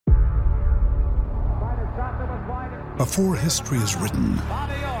Before history is written,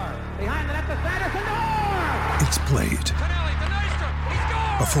 it's played.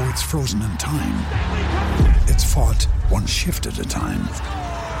 Before it's frozen in time, it's fought one shift at a time.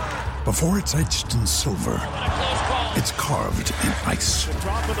 Before it's etched in silver, it's carved in ice.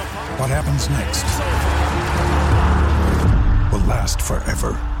 What happens next will last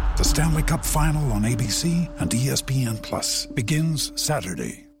forever. The Stanley Cup Final on ABC and ESPN Plus begins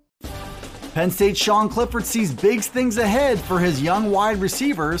Saturday. Penn State's Sean Clifford sees big things ahead for his young wide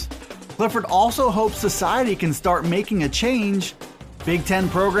receivers. Clifford also hopes society can start making a change. Big Ten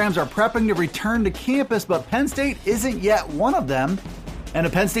programs are prepping to return to campus, but Penn State isn't yet one of them. And a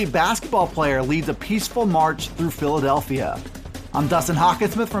Penn State basketball player leads a peaceful march through Philadelphia. I'm Dustin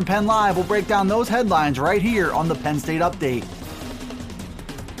Hawkinsmith from Penn Live. We'll break down those headlines right here on the Penn State Update.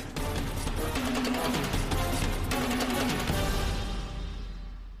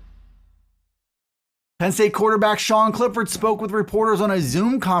 Penn State quarterback Sean Clifford spoke with reporters on a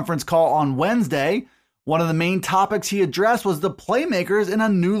Zoom conference call on Wednesday. One of the main topics he addressed was the playmakers in a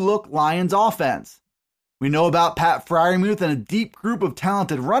new-look Lions offense. We know about Pat Freiermuth and a deep group of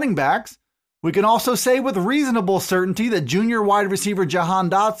talented running backs. We can also say with reasonable certainty that junior wide receiver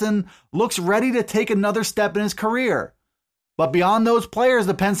Jahan Dotson looks ready to take another step in his career. But beyond those players,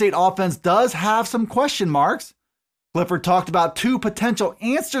 the Penn State offense does have some question marks. Clifford talked about two potential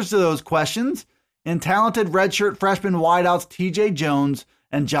answers to those questions in talented redshirt freshman wideouts TJ Jones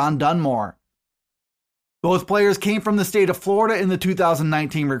and John Dunmore. Both players came from the state of Florida in the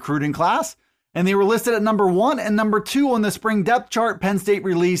 2019 recruiting class, and they were listed at number 1 and number 2 on the spring depth chart Penn State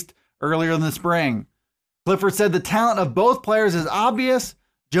released earlier in the spring. Clifford said the talent of both players is obvious.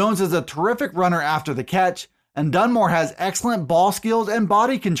 Jones is a terrific runner after the catch, and Dunmore has excellent ball skills and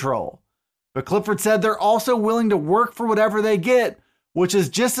body control. But Clifford said they're also willing to work for whatever they get, which is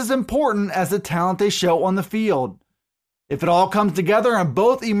just as important as the talent they show on the field. If it all comes together and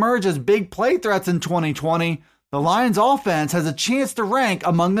both emerge as big play threats in 2020, the Lions offense has a chance to rank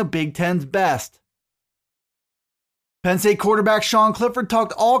among the Big Ten's best. Penn State quarterback Sean Clifford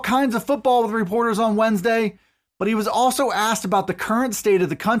talked all kinds of football with reporters on Wednesday, but he was also asked about the current state of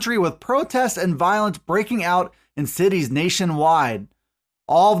the country with protests and violence breaking out in cities nationwide.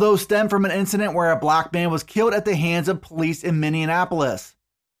 All of those stem from an incident where a black man was killed at the hands of police in Minneapolis.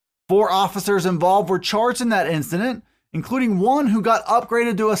 4 officers involved were charged in that incident, including one who got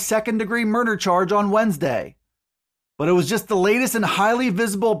upgraded to a second-degree murder charge on Wednesday. But it was just the latest and highly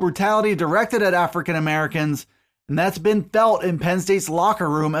visible brutality directed at African Americans, and that's been felt in Penn State's locker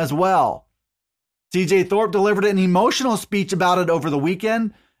room as well. C.J. Thorpe delivered an emotional speech about it over the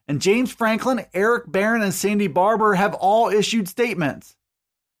weekend, and James Franklin, Eric Barron, and Sandy Barber have all issued statements.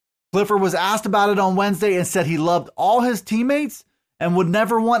 Clifford was asked about it on Wednesday and said he loved all his teammates and would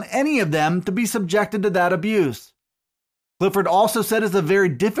never want any of them to be subjected to that abuse. Clifford also said it's a very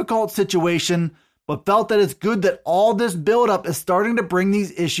difficult situation, but felt that it's good that all this buildup is starting to bring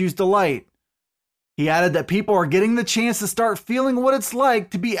these issues to light. He added that people are getting the chance to start feeling what it's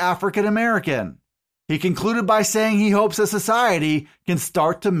like to be African American. He concluded by saying he hopes that society can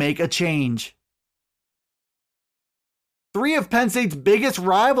start to make a change. 3 of Penn State's biggest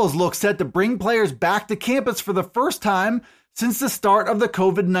rivals look set to bring players back to campus for the first time since the start of the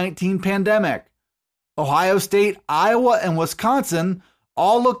COVID-19 pandemic. Ohio State, Iowa, and Wisconsin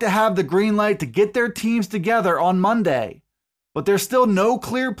all look to have the green light to get their teams together on Monday, but there's still no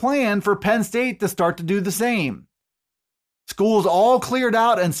clear plan for Penn State to start to do the same. Schools all cleared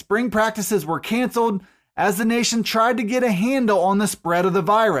out and spring practices were canceled as the nation tried to get a handle on the spread of the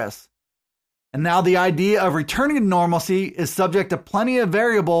virus. And now the idea of returning to normalcy is subject to plenty of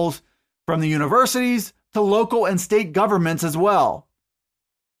variables from the universities to local and state governments as well.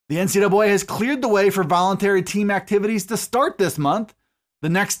 The NCAA has cleared the way for voluntary team activities to start this month. The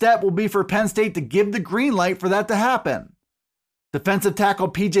next step will be for Penn State to give the green light for that to happen. Defensive tackle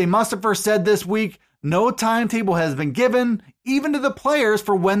PJ Mustipher said this week no timetable has been given, even to the players,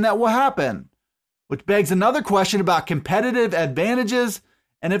 for when that will happen, which begs another question about competitive advantages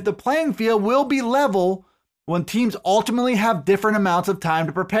and if the playing field will be level when teams ultimately have different amounts of time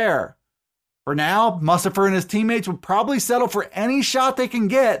to prepare. For now, Mustipher and his teammates would probably settle for any shot they can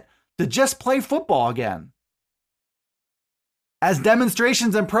get to just play football again. As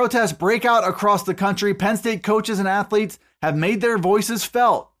demonstrations and protests break out across the country, Penn State coaches and athletes have made their voices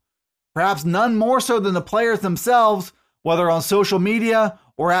felt. Perhaps none more so than the players themselves, whether on social media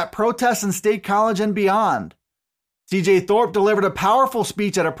or at protests in State College and beyond. C.J. Thorpe delivered a powerful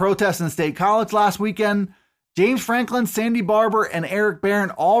speech at a protest in State College last weekend. James Franklin, Sandy Barber, and Eric Barron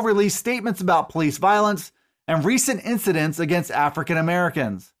all released statements about police violence and recent incidents against African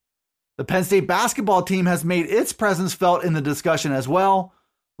Americans. The Penn State basketball team has made its presence felt in the discussion as well.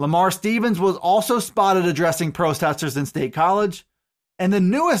 Lamar Stevens was also spotted addressing protesters in State College. And the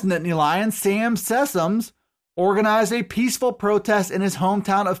newest Nittany Lion, Sam Sessoms, organized a peaceful protest in his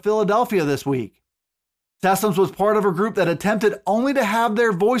hometown of Philadelphia this week. Sessoms was part of a group that attempted only to have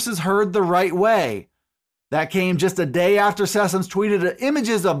their voices heard the right way. That came just a day after Sessoms tweeted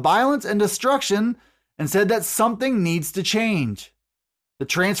images of violence and destruction and said that something needs to change. The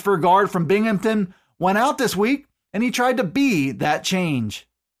transfer guard from Binghamton went out this week and he tried to be that change.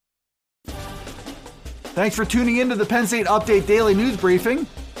 Thanks for tuning in to the Penn State Update Daily News Briefing.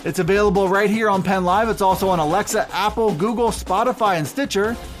 It's available right here on Penn Live. It's also on Alexa, Apple, Google, Spotify, and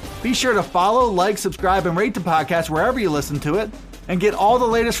Stitcher. Be sure to follow, like, subscribe, and rate the podcast wherever you listen to it. And get all the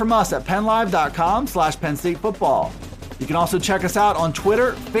latest from us at PennLive.com/Penn State Football. You can also check us out on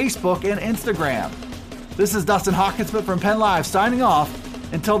Twitter, Facebook, and Instagram. This is Dustin Hawkinsmith from Penn Live signing off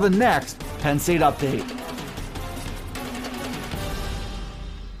until the next Penn State Update.